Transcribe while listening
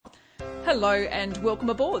Hello and welcome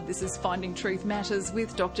aboard. This is Finding Truth Matters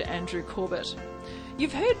with Dr. Andrew Corbett.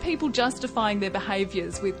 You've heard people justifying their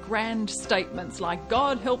behaviours with grand statements like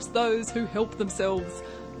God helps those who help themselves.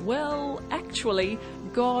 Well, actually,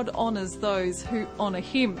 God honours those who honour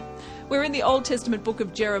him. We're in the Old Testament book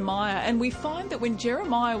of Jeremiah, and we find that when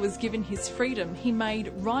Jeremiah was given his freedom, he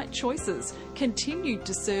made right choices, continued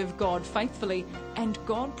to serve God faithfully, and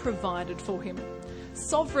God provided for him.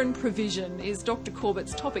 Sovereign provision is Dr.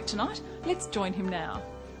 Corbett's topic tonight. Let's join him now.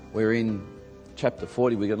 We're in chapter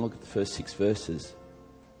 40. We're going to look at the first 6 verses.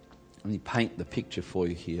 Let me paint the picture for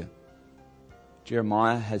you here.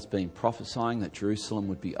 Jeremiah has been prophesying that Jerusalem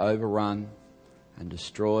would be overrun and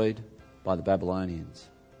destroyed by the Babylonians.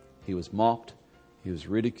 He was mocked, he was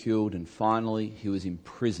ridiculed, and finally he was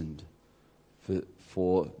imprisoned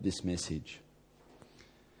for this message.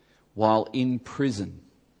 While in prison,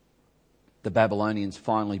 the Babylonians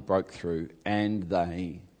finally broke through and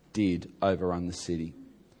they did overrun the city.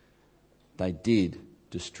 They did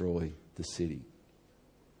destroy the city.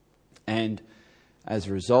 And as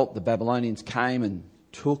a result, the Babylonians came and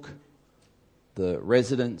took the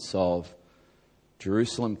residents of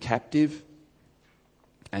Jerusalem captive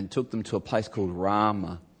and took them to a place called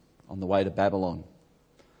Ramah on the way to Babylon.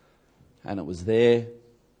 And it was there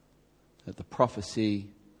that the prophecy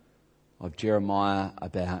of Jeremiah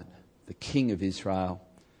about the king of Israel,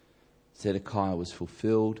 Zedekiah, was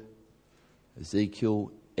fulfilled.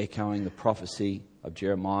 Ezekiel echoing the prophecy of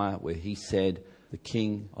Jeremiah where he said the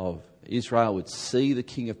king of Israel would see the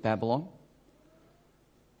king of Babylon,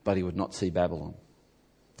 but he would not see Babylon.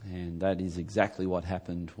 And that is exactly what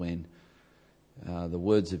happened when the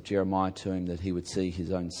words of Jeremiah to him that he would see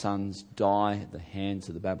his own sons die at the hands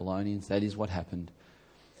of the Babylonians. That is what happened.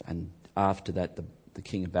 And after that, the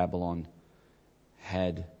king of Babylon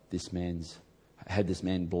had this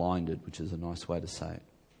man blinded, which is a nice way to say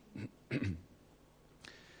it.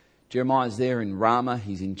 Jeremiah's there in Ramah.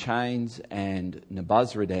 He's in chains, and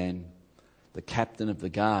Nebuzaradan, the captain of the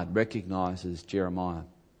guard, recognises Jeremiah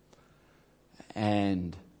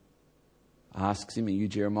and asks him, "Are you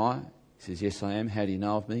Jeremiah?" He says, "Yes, I am. How do you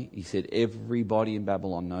know of me?" He said, "Everybody in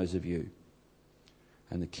Babylon knows of you,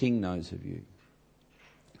 and the king knows of you.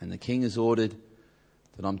 And the king has ordered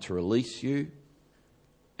that I'm to release you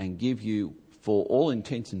and give you, for all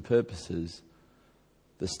intents and purposes,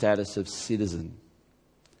 the status of citizen.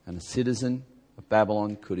 And a citizen of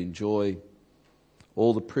Babylon could enjoy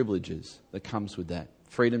all the privileges that comes with that.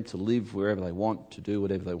 Freedom to live wherever they want, to do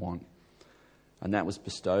whatever they want." And that was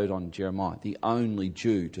bestowed on Jeremiah, the only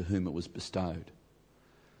Jew to whom it was bestowed.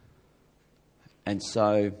 And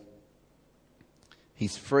so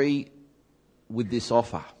he's free with this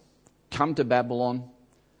offer. Come to Babylon.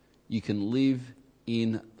 You can live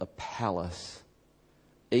in the palace,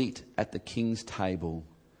 eat at the king's table,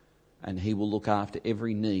 and he will look after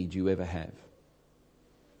every need you ever have.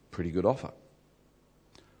 Pretty good offer.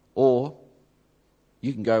 Or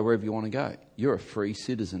you can go wherever you want to go. You're a free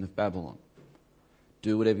citizen of Babylon.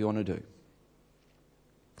 Do whatever you want to do.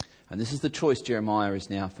 And this is the choice Jeremiah is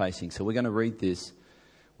now facing. So we're going to read this.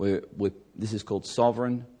 This is called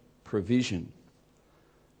sovereign provision.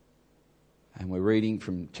 And we're reading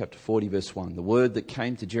from chapter 40, verse 1. The word that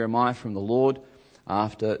came to Jeremiah from the Lord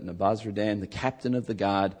after Nebuzaradan, the captain of the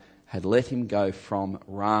guard, had let him go from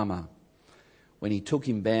Ramah, when he took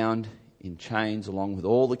him bound in chains along with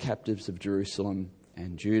all the captives of Jerusalem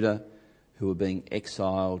and Judah who were being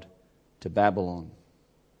exiled to Babylon.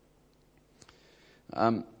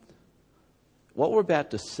 What we're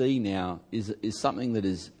about to see now is something that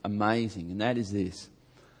is amazing, and that is this.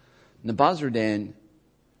 Nebuzaradan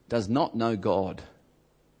does not know God,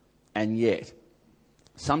 and yet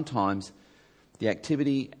sometimes the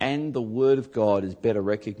activity and the word of God is better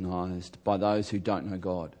recognised by those who don't know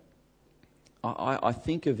God. I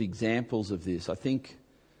think of examples of this. I think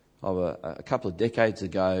of a couple of decades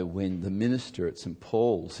ago when the minister at St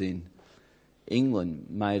Paul's in England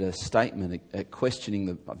made a statement questioning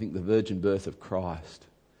the virgin birth of Christ.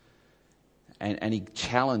 And he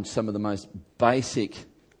challenged some of the most basic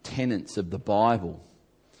tenets of the Bible.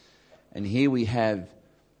 And here we have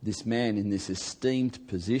this man in this esteemed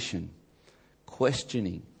position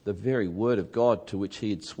questioning the very word of God to which he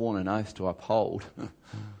had sworn an oath to uphold.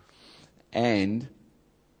 And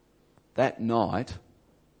that night,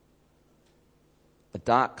 a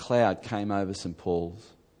dark cloud came over St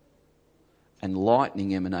Paul's, and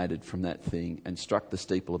lightning emanated from that thing and struck the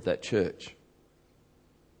steeple of that church.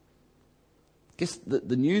 I guess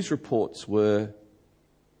the news reports were,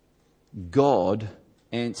 God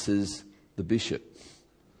answers the bishop.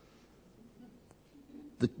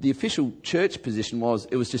 The official church position was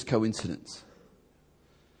it was just coincidence.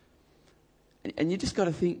 And you just got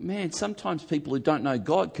to think, man, sometimes people who don't know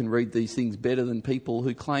God can read these things better than people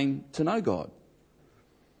who claim to know God.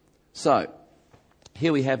 So,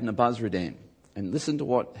 here we have Nebuzaradan. And listen to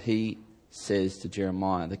what he says to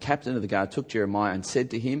Jeremiah. The captain of the guard took Jeremiah and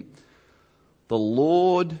said to him, "The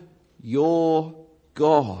Lord your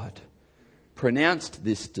God pronounced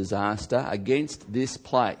this disaster against this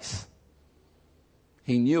place."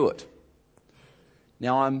 He knew it.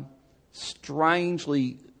 Now I'm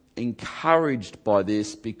strangely encouraged by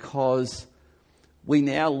this because we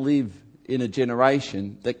now live in a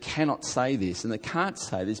generation that cannot say this, and they can't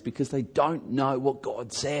say this because they don't know what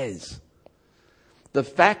God says. The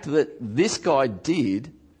fact that this guy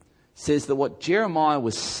did says that what Jeremiah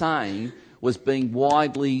was saying was being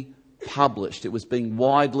widely published. It was being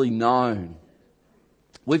widely known.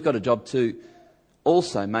 We've got a job to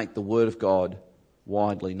also make the Word of God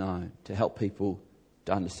widely known, to help people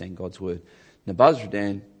to understand God's Word.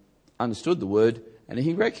 Nebuzaradan understood the Word and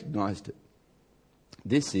he recognised it.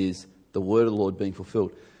 This is the Word of the Lord being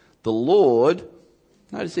fulfilled. The Lord,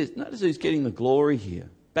 notice who's getting the glory here.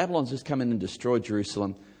 Babylon's just come in and destroyed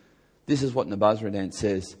Jerusalem. This is what Nebuzaradan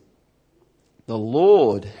says. The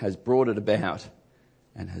Lord has brought it about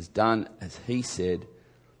and has done as he said,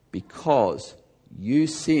 because you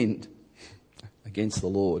sinned against the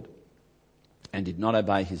Lord and did not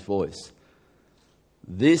obey his voice.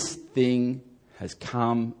 This thing has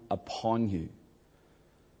come upon you.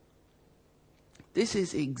 This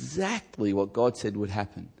is exactly what God said would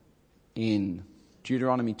happen in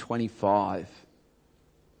Deuteronomy 25.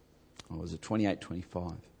 Or was it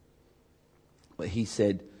 28:25? Where he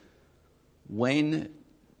said, when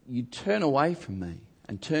you turn away from me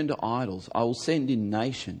and turn to idols, I will send in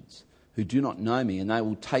nations who do not know me, and they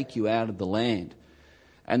will take you out of the land.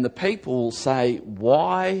 And the people will say,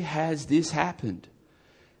 why has this happened?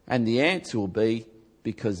 And the answer will be,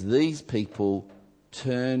 because these people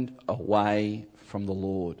turned away from the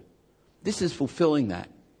Lord. This is fulfilling that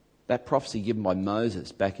prophecy given by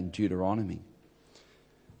Moses back in Deuteronomy.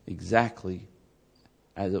 Exactly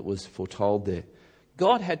as it was foretold there.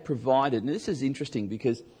 God had provided, and this is interesting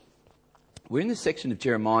because we're in this section of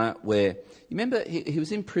Jeremiah where, you remember he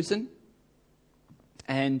was in prison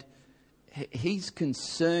and he's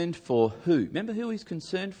concerned for who? Remember who he's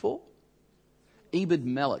concerned for?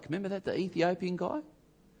 Ebed-Melech. Remember that, the Ethiopian guy?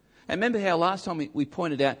 And remember how last time we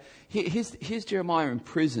pointed out, here's Jeremiah in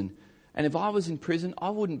prison. And if I was in prison, I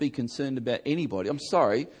wouldn't be concerned about anybody. I'm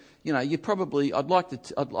sorry. You know, I'd like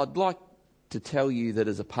to tell you that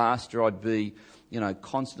as a pastor, I'd be,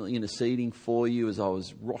 constantly interceding for you as I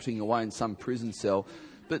was rotting away in some prison cell.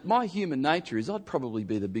 But my human nature is I'd probably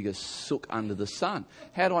be the biggest sook under the sun.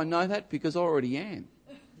 How do I know that? Because I already am.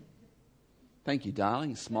 Thank you,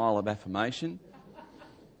 darling. Smile of affirmation.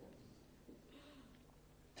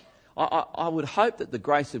 I would hope that the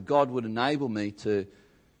grace of God would enable me to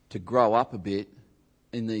grow up a bit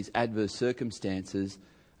in these adverse circumstances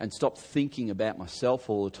and stop thinking about myself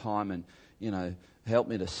all the time and, help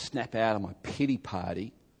me to snap out of my pity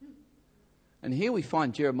party. And here we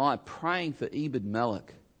find Jeremiah praying for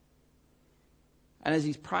Ebed-Melech. And as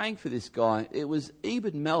he's praying for this guy, it was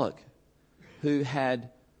Ebed-Melech who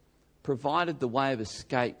had provided the way of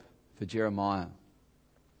escape for Jeremiah.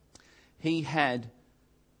 He had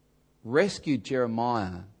rescued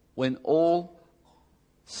Jeremiah when all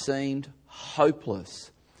seemed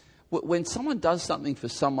hopeless. When someone does something for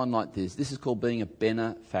someone like this is called being a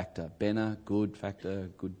benefactor. Good factor,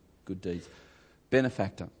 good deeds.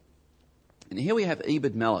 Benefactor. And here we have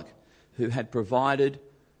Ebed-Melech, who had provided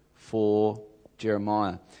for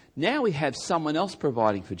Jeremiah. Now we have someone else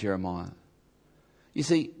providing for Jeremiah. You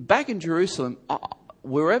see, back in Jerusalem,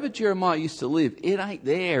 wherever Jeremiah used to live, it ain't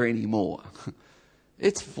there anymore.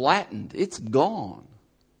 It's flattened. It's gone.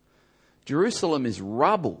 Jerusalem is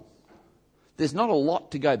rubble. There's not a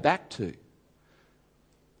lot to go back to.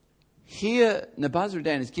 Here,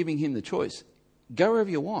 Nebuzaradan is giving him the choice. Go wherever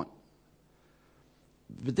you want.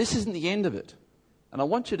 But this isn't the end of it. And I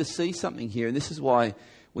want you to see something here, and this is why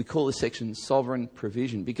we call this section sovereign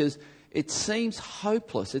provision, because it seems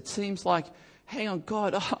hopeless. It seems like, hang on,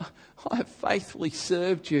 God, I have faithfully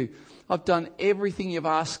served you. I've done everything you've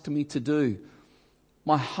asked me to do.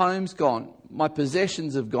 My home's gone. My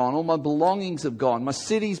possessions have gone. All my belongings have gone. My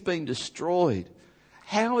city's been destroyed.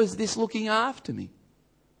 How is this looking after me?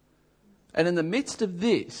 And in the midst of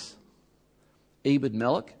this,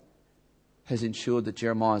 Ebed-Melech has ensured that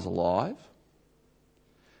Jeremiah is alive.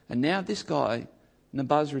 And now this guy,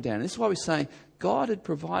 Nebuzaradan, this is why we're saying God had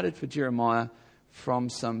provided for Jeremiah from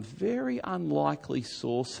some very unlikely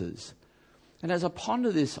sources. And as I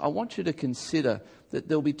ponder this, I want you to consider that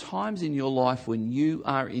there'll be times in your life when you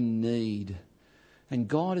are in need And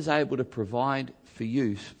God is able to provide for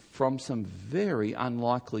you from some very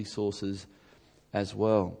unlikely sources as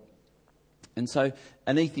well. And so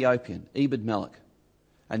an Ethiopian, Ebed-Melech,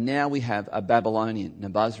 and now we have a Babylonian,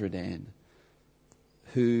 Nebuzaradan,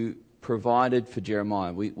 who provided for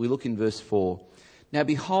Jeremiah. We look in verse 4. Now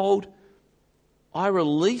behold, I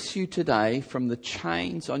release you today from the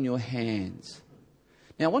chains on your hands.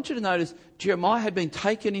 Now I want you to notice Jeremiah had been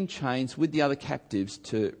taken in chains with the other captives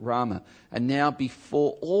to Ramah. And now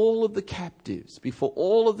before all of the captives, before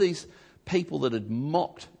all of these people that had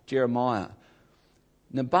mocked Jeremiah,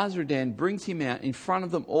 Nebuzaradan brings him out in front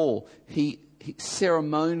of them all. He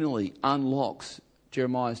ceremonially unlocks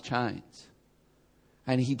Jeremiah's chains.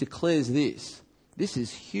 And he declares this. This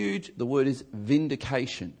is huge. The word is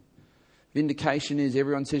vindication. Vindication is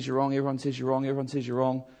everyone says you're wrong, everyone says you're wrong, everyone says you're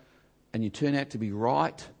wrong. And you turn out to be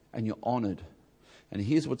right and you're honoured. And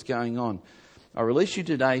here's what's going on. I release you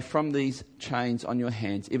today from these chains on your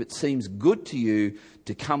hands. If it seems good to you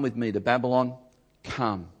to come with me to Babylon,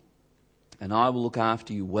 come. And I will look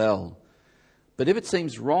after you well. But if it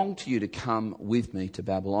seems wrong to you to come with me to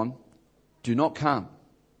Babylon, do not come.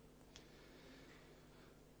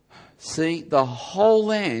 See, the whole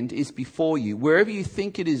land is before you, wherever you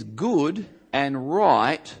think it is good and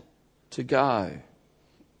right to go.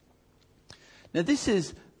 Now this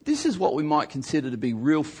is what we might consider to be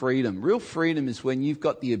real freedom. Real freedom is when you've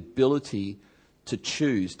got the ability to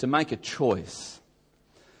choose, to make a choice.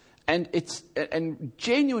 And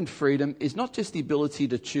genuine freedom is not just the ability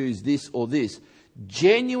to choose this or this.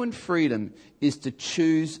 Genuine freedom is to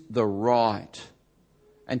choose the right.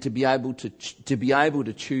 And to be able to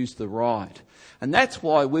choose the right. And that's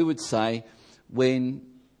why we would say when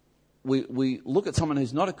we look at someone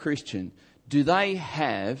who's not a Christian, do they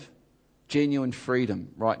have genuine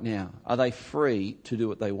freedom right now? Are they free to do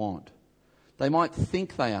what they want? They might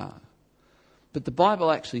think they are. But the Bible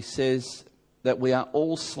actually says that we are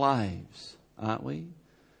all slaves, aren't we?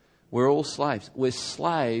 We're all slaves. We're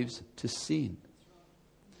slaves to sin.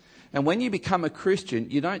 And when you become a Christian,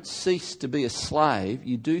 you don't cease to be a slave.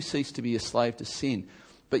 You do cease to be a slave to sin.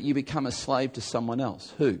 But you become a slave to someone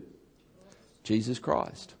else. Who? Jesus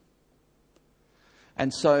Christ.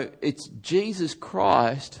 And so it's Jesus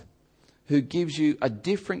Christ who gives you a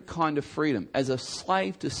different kind of freedom. As a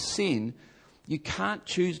slave to sin, you can't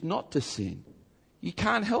choose not to sin. You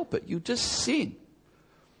can't help it. You just sin.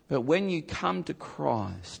 But when you come to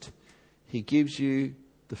Christ, He gives you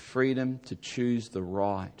the freedom to choose the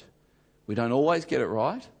right. We don't always get it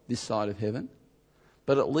right this side of heaven,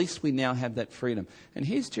 but at least we now have that freedom. And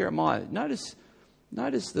here's Jeremiah. Notice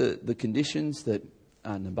the conditions that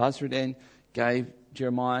Nebuzaradan gave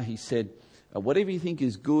Jeremiah. He said, whatever you think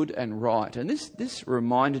is good and right. And this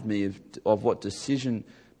reminded me of what decision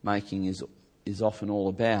making is often all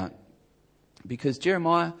about. Because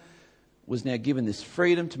Jeremiah was now given this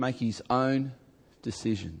freedom to make his own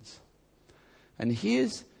decisions. And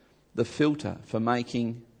here's the filter for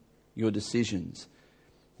making your decisions.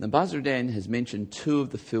 Nebuzaradan has mentioned two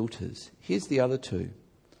of the filters. Here's the other two.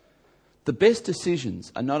 The best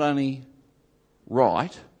decisions are not only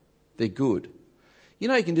right, they're good. You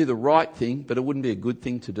know, you can do the right thing, but it wouldn't be a good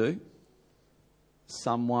thing to do.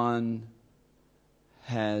 Someone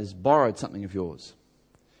has borrowed something of yours.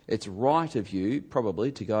 It's right of you,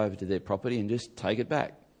 probably, to go over to their property and just take it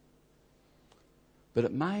back. But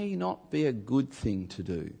it may not be a good thing to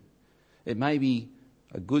do. It may be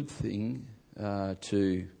a good thing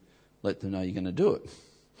to let them know you're going to do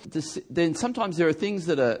it. Then sometimes there are things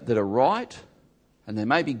that are right, and they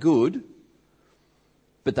may be good,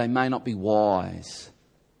 but they may not be wise.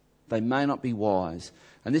 They may not be wise.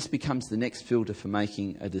 And this becomes the next filter for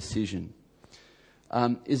making a decision.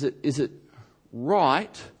 Is it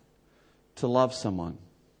right to love someone?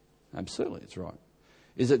 Absolutely, it's right.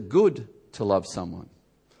 Is it good to love someone?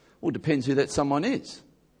 Well, it depends who that someone is.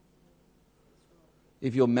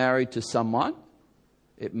 If you're married to someone,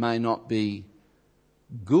 it may not be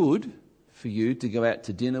good for you to go out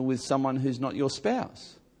to dinner with someone who's not your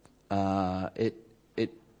spouse.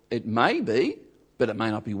 It may be, but it may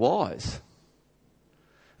not be wise.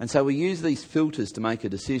 And so we use these filters to make a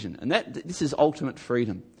decision. And this is ultimate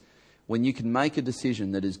freedom. When you can make a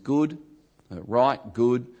decision that is good, right,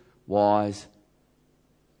 good, wise,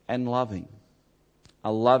 and loving.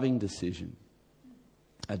 A loving decision.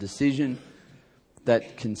 A decision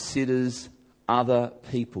that considers other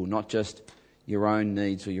people, not just your own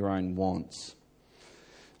needs or your own wants.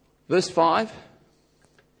 Verse 5,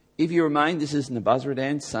 if you remain, this is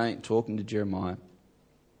Nebuzaradan talking to Jeremiah,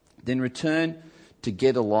 then return to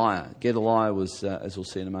Gedaliah. Gedaliah was, as we'll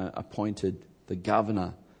see in a moment, appointed the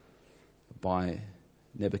governor by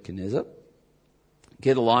Nebuchadnezzar.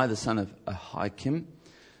 Gedaliah, the son of Ahikam,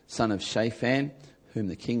 son of Shaphan, whom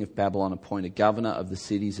the king of Babylon appointed governor of the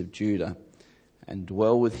cities of Judah, and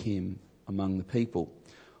dwell with him among the people.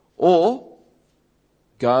 Or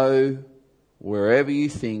go wherever you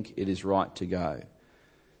think it is right to go.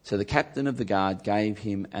 So the captain of the guard gave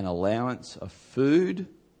him an allowance of food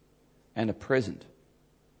and a present.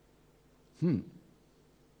 And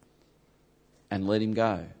let him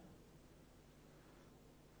go.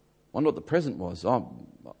 Wonder what the present was.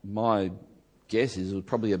 My guess is it was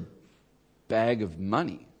probably a bag of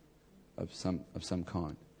money of some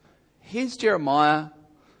kind. Here's Jeremiah.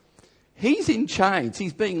 He's in chains.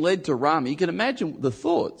 He's being led to Ramah. You can imagine the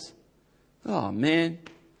thoughts. Oh man,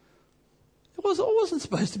 I wasn't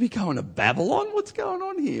supposed to be going to Babylon. What's going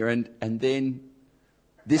on here? And then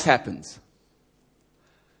this happens.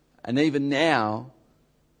 And even now,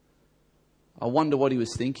 I wonder what he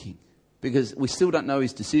was thinking, because we still don't know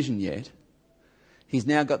his decision yet. He's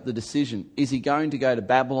now got the decision. Is he going to go to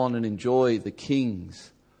Babylon and enjoy the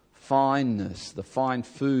king's fineness, the fine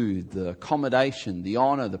food, the accommodation, the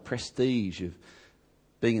honour, the prestige of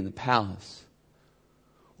being in the palace?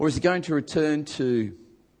 Or is he going to return to,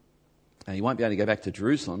 and he won't be able to go back to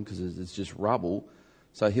Jerusalem because it's just rubble,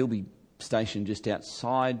 so he'll be stationed just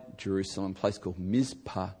outside Jerusalem, a place called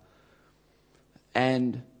Mizpah.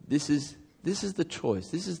 And this is the choice.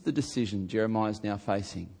 This is the decision Jeremiah is now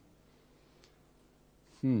facing.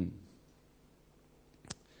 Now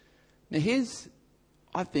here's,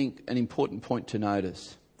 I think, an important point to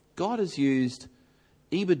notice. God has used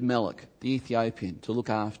Ebed-Melech, the Ethiopian, to look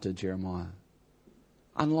after Jeremiah.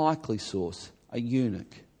 Unlikely source, a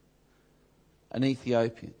eunuch, an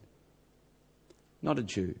Ethiopian, not a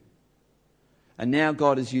Jew. And now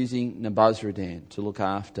God is using Nebuzaradan to look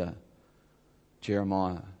after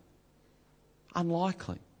Jeremiah.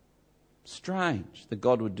 Unlikely. Strange that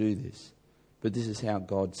God would do this. But this is how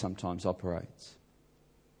God sometimes operates.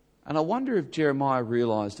 And I wonder if Jeremiah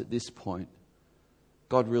realised at this point,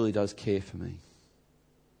 God really does care for me.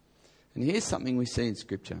 And here's something we see in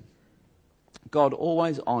Scripture. God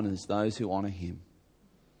always honours those who honour him.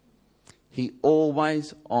 He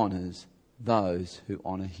always honours those who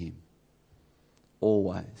honour him.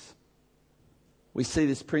 Always. We see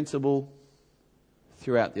this principle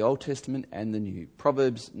throughout the Old Testament and the New.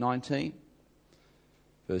 Proverbs 19,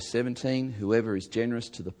 verse 17, whoever is generous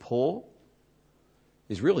to the poor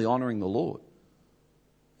is really honouring the Lord.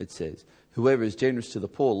 It says, whoever is generous to the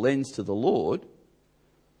poor lends to the Lord,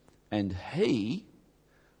 and he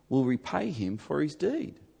will repay him for his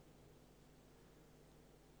deed.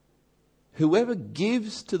 Whoever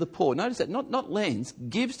gives to the poor, notice that, not lends,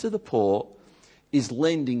 gives to the poor, is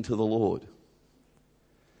lending to the Lord.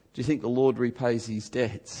 Do you think the Lord repays his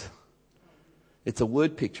debts? It's a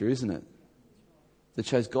word picture, isn't it? That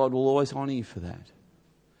shows God will always honour you for that.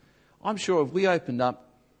 I'm sure if we opened up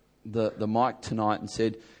the mic tonight and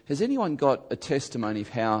said, has anyone got a testimony of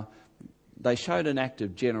how they showed an act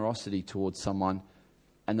of generosity towards someone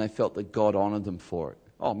and they felt that God honoured them for it?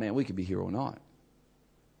 Oh man, we could be here all night.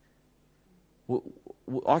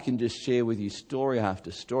 I can just share with you story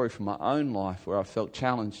after story from my own life where I felt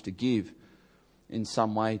challenged to give in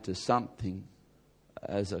some way to something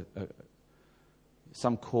as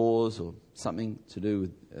some cause or something to do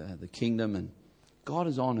with the kingdom, and God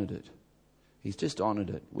has honoured it. He's just honoured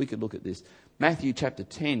it. We could look at this. Matthew chapter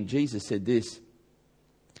 10, Jesus said this,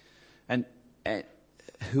 and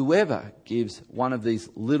whoever gives one of these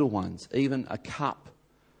little ones even a cup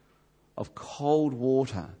of cold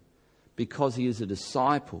water because he is a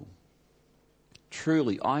disciple,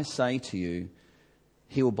 truly I say to you,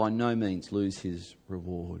 he will by no means lose his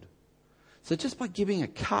reward. So just by giving a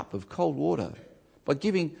cup of cold water, by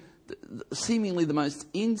giving seemingly the most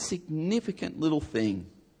insignificant little thing,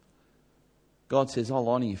 God says, I'll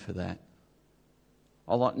honour you for that.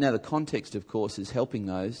 Now the context, of course, is helping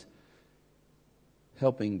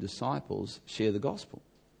disciples share the gospel.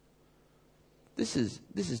 This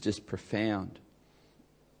is just profound.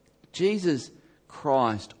 Jesus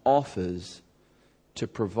Christ offers to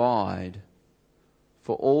provide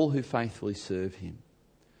for all who faithfully serve him.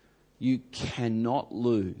 You cannot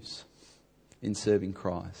lose in serving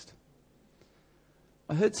Christ.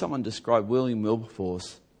 I heard someone describe William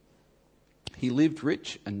Wilberforce. He lived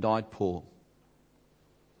rich and died poor.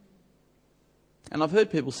 And I've heard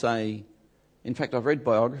people say, in fact, I've read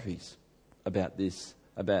biographies about this,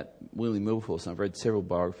 about William Wilberforce, and I've read several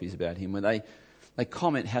biographies about him, where they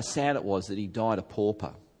comment how sad it was that he died a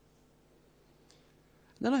pauper.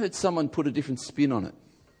 And then I heard someone put a different spin on it.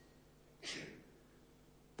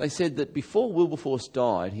 They said that before Wilberforce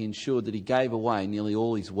died, he ensured that he gave away nearly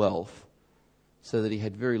all his wealth so that he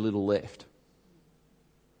had very little left.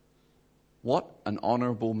 What an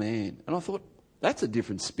honourable man. And I thought, that's a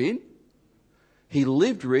different spin. He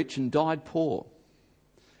lived rich and died poor.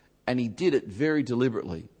 And he did it very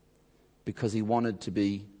deliberately because he wanted to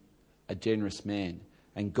be a generous man.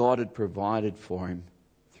 And God had provided for him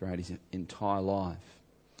throughout his entire life.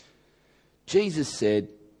 Jesus said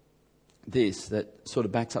this, that sort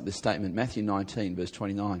of backs up this statement, Matthew 19, verse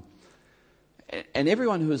 29. And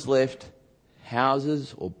everyone who has left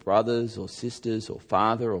houses or brothers or sisters or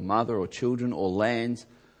father or mother or children or lands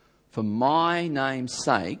for my name's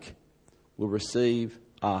sake will receive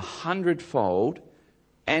 100-fold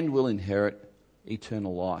and will inherit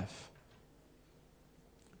eternal life.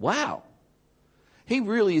 Wow. He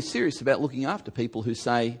really is serious about looking after people who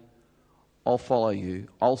say, I'll follow you,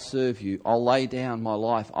 I'll serve you, I'll lay down my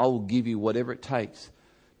life, I will give you whatever it takes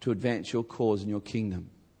to advance your cause and your kingdom.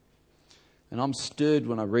 And I'm stirred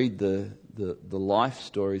when I read the life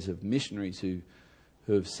stories of missionaries who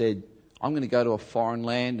have said, I'm going to go to a foreign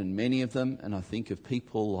land, and many of them, and I think of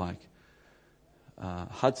people like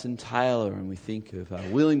Hudson Taylor, and we think of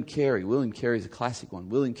William Carey. William Carey is a classic one.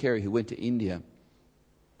 William Carey, who went to India,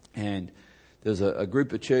 and there was a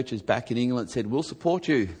group of churches back in England that said, we'll support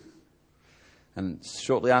you. And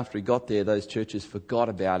shortly after he got there, those churches forgot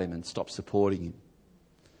about him and stopped supporting him.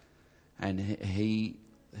 And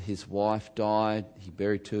his wife died. He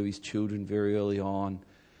buried 2 of his children very early on.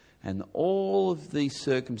 And all of these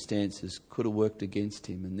circumstances could have worked against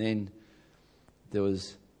him. And then there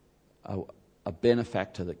was a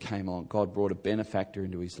benefactor that came on. God brought a benefactor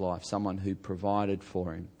into his life, someone who provided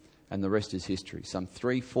for him. And the rest is history. Some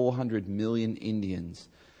 400 million Indians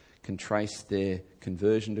can trace their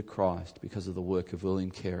conversion to Christ because of the work of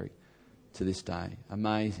William Carey to this day.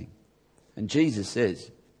 Amazing. And Jesus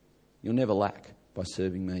says, you'll never lack by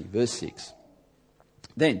serving me. Verse 6.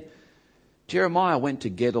 Then Jeremiah went to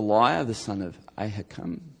Gedaliah, the son of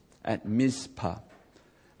Ahikam, at Mizpah,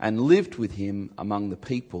 and lived with him among the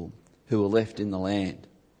people who were left in the land.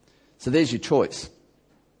 So there's your choice.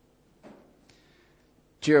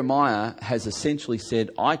 Jeremiah has essentially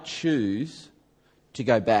said, I choose to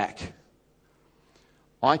go back.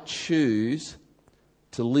 I choose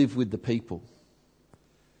to live with the people.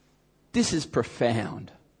 This is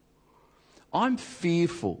profound. I'm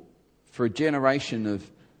fearful for a generation of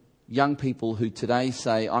young people who today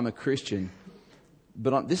say, I'm a Christian,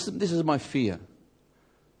 but this is my fear,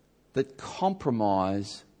 that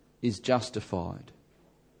compromise is justified.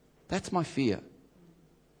 That's my fear.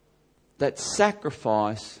 That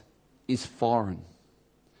sacrifice is foreign.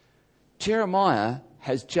 Jeremiah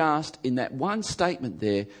has just, in that one statement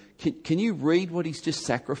there, can you read what he's just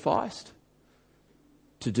sacrificed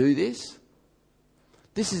to do this?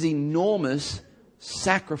 This is enormous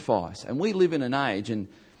sacrifice. And we live in an age, and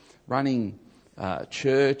running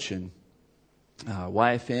church and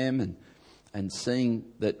YFM and seeing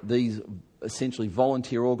that these essentially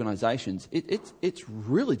volunteer organisations, it's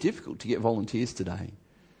really difficult to get volunteers today.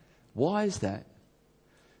 Why is that?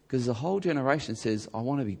 Because the whole generation says, I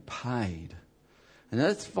want to be paid. And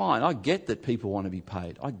that's fine. I get that people want to be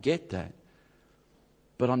paid. I get that.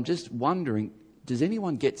 But I'm just wondering, does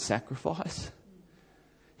anyone get sacrifice?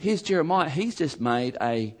 Here's Jeremiah. He's just made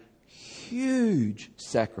a huge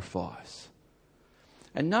sacrifice.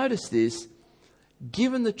 And notice this.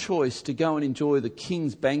 Given the choice to go and enjoy the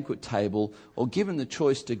king's banquet table, or given the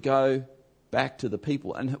choice to go back to the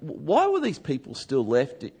people. And why were these people still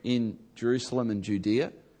left in Jerusalem and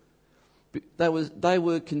Judea? They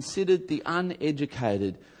were considered the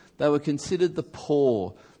uneducated. They were considered the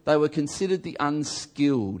poor. They were considered the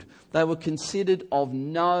unskilled. They were considered of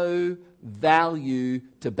no value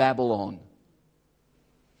to Babylon.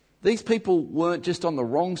 These people weren't just on the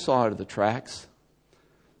wrong side of the tracks.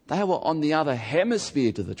 They were on the other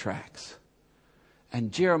hemisphere to the tracks.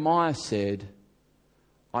 And Jeremiah said,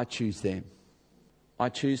 I choose them. I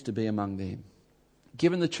choose to be among them.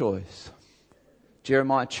 Given the choice,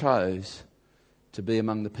 Jeremiah chose to be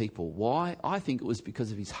among the people. Why? I think it was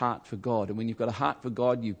because of his heart for God. And when you've got a heart for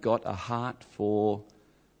God, you've got a heart for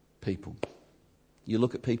people. You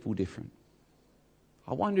look at people different.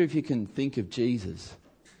 I wonder if you can think of Jesus.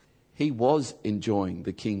 He was enjoying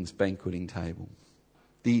the king's banqueting table.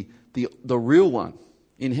 The real one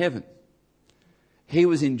in heaven. He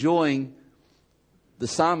was enjoying, the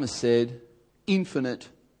psalmist said, infinite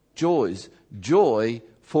joys. Joy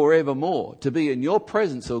forevermore. To be in your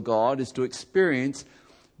presence, O God, is to experience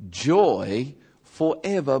joy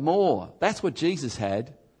forevermore. That's what Jesus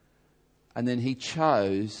had. And then he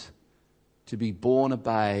chose to be born a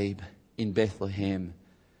babe in Bethlehem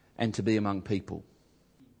and to be among people.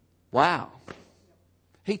 Wow.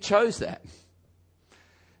 He chose that.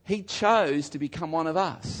 He chose to become one of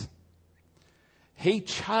us. He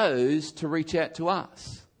chose to reach out to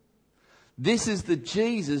us. This is the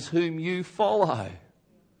Jesus whom you follow.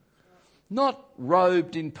 Not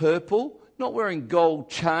robed in purple, not wearing gold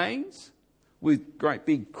chains with great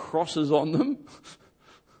big crosses on them.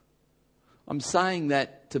 I'm saying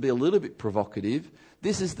that to be a little bit provocative.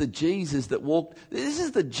 This is the Jesus that walked. This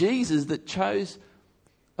is the Jesus that chose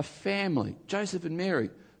a family, Joseph and Mary,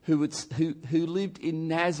 who lived in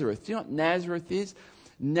Nazareth. Do you know what Nazareth is?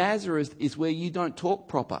 Nazareth is where you don't talk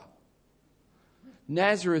proper.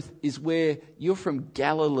 Nazareth is where you're from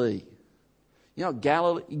Galilee. You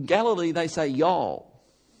know, in Galilee they say y'all.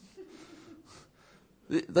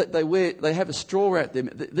 They have a straw out there.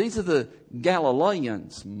 These are the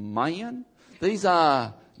Galileans, man. These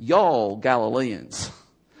are y'all Galileans.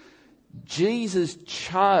 Jesus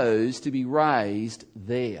chose to be raised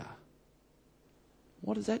there.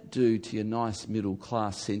 What does that do to your nice middle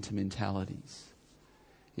class sentimentalities?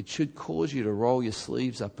 It should cause you to roll your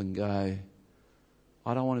sleeves up and go,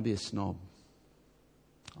 I don't want to be a snob.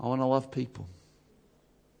 I want to love people.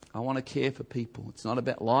 I want to care for people. It's not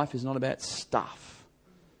about life, it's not about stuff.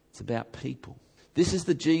 It's about people. This is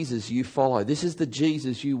the Jesus you follow. This is the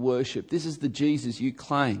Jesus you worship. This is the Jesus you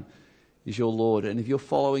claim is your Lord. And if you're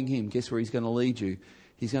following him, guess where he's going to lead you?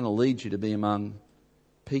 He's going to lead you to be among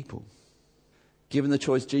people. Given the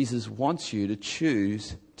choice, Jesus wants you to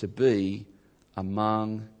choose to be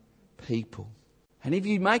among people. And if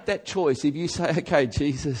you make that choice, if you say, okay,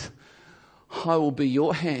 Jesus, I will be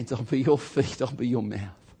your hands, I'll be your feet, I'll be your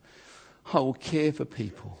mouth. I will care for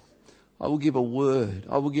people. I will give a word.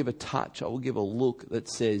 I will give a touch. I will give a look that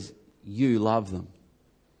says, you love them.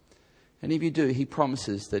 And if you do, he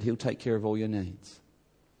promises that he'll take care of all your needs.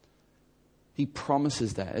 He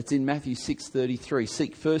promises that. It's in Matthew 6:33.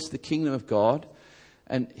 Seek first the kingdom of God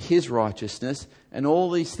and his righteousness, and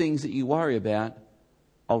all these things that you worry about,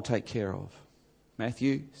 I'll take care of.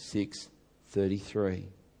 Matthew 6:33.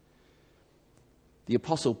 The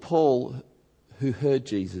Apostle Paul, who heard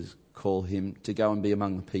Jesus call him to go and be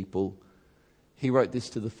among the people, he wrote this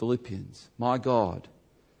to the Philippians. My God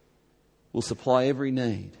will supply every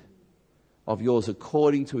need of yours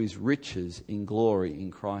according to his riches in glory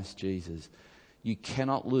in Christ Jesus. You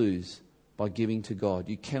cannot lose by giving to God.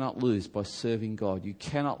 You cannot lose by serving God. You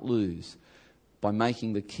cannot lose by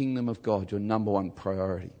making the kingdom of God your number one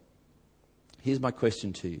priority. Here's my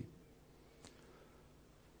question to you.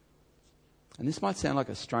 And this might sound like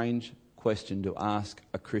a strange question to ask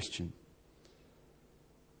a Christian.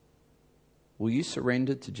 Will you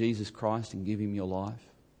surrender to Jesus Christ and give him your life?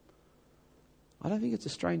 I don't think it's a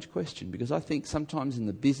strange question, because I think sometimes in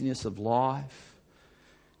the busyness of life,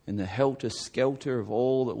 in the helter-skelter of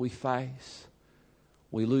all that we face,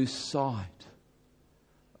 we lose sight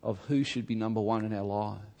of who should be number one in our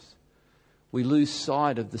lives. We lose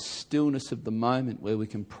sight of the stillness of the moment where we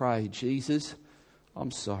can pray, Jesus,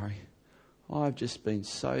 I'm sorry. I've just been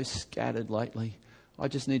so scattered lately. I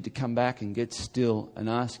just need to come back and get still and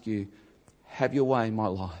ask you, have your way in my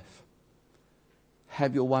life.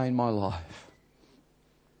 Have your way in my life.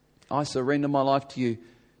 I surrender my life to you.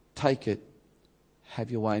 Take it.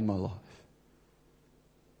 Have your way in my life.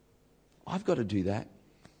 I've got to do that.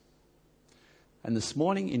 And this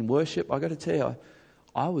morning in worship, I've got to tell you,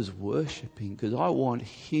 I was worshipping because I want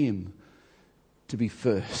him to be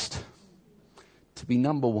first, to be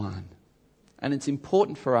number one. And it's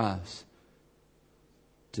important for us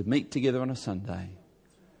to meet together on a Sunday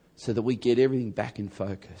so that we get everything back in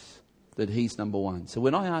focus, that he's number one. So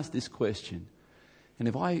when I ask this question, and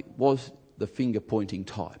if I was the finger pointing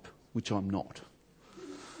type, which I'm not,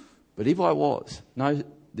 but if I was, no,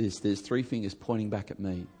 there's three fingers pointing back at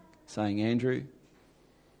me saying, Andrew,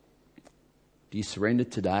 do you surrender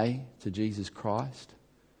today to Jesus Christ?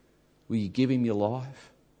 Will you give him your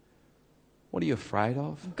life? What are you afraid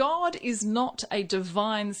of? God is not a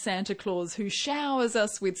divine Santa Claus who showers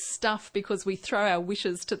us with stuff because we throw our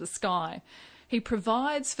wishes to the sky. He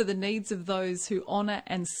provides for the needs of those who honour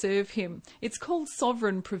and serve him. It's called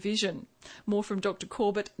sovereign provision. More from Dr.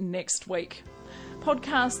 Corbett next week.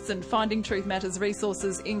 Podcasts and Finding Truth Matters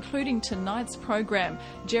resources, including tonight's program,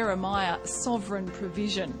 Jeremiah, Sovereign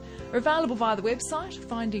Provision, are available via the website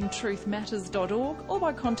findingtruthmatters.org or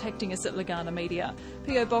by contacting us at Legana Media,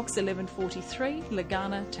 PO Box 1143,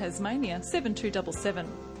 Legana, Tasmania 7277.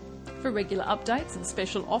 For regular updates and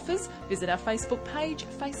special offers, visit our Facebook page,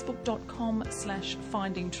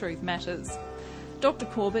 facebook.com/findingtruthmatters. Dr.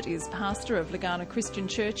 Corbett is pastor of Legana Christian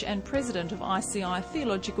Church and president of ICI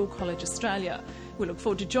Theological College Australia. We look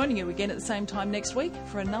forward to joining you again at the same time next week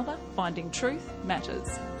for another Finding Truth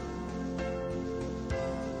Matters.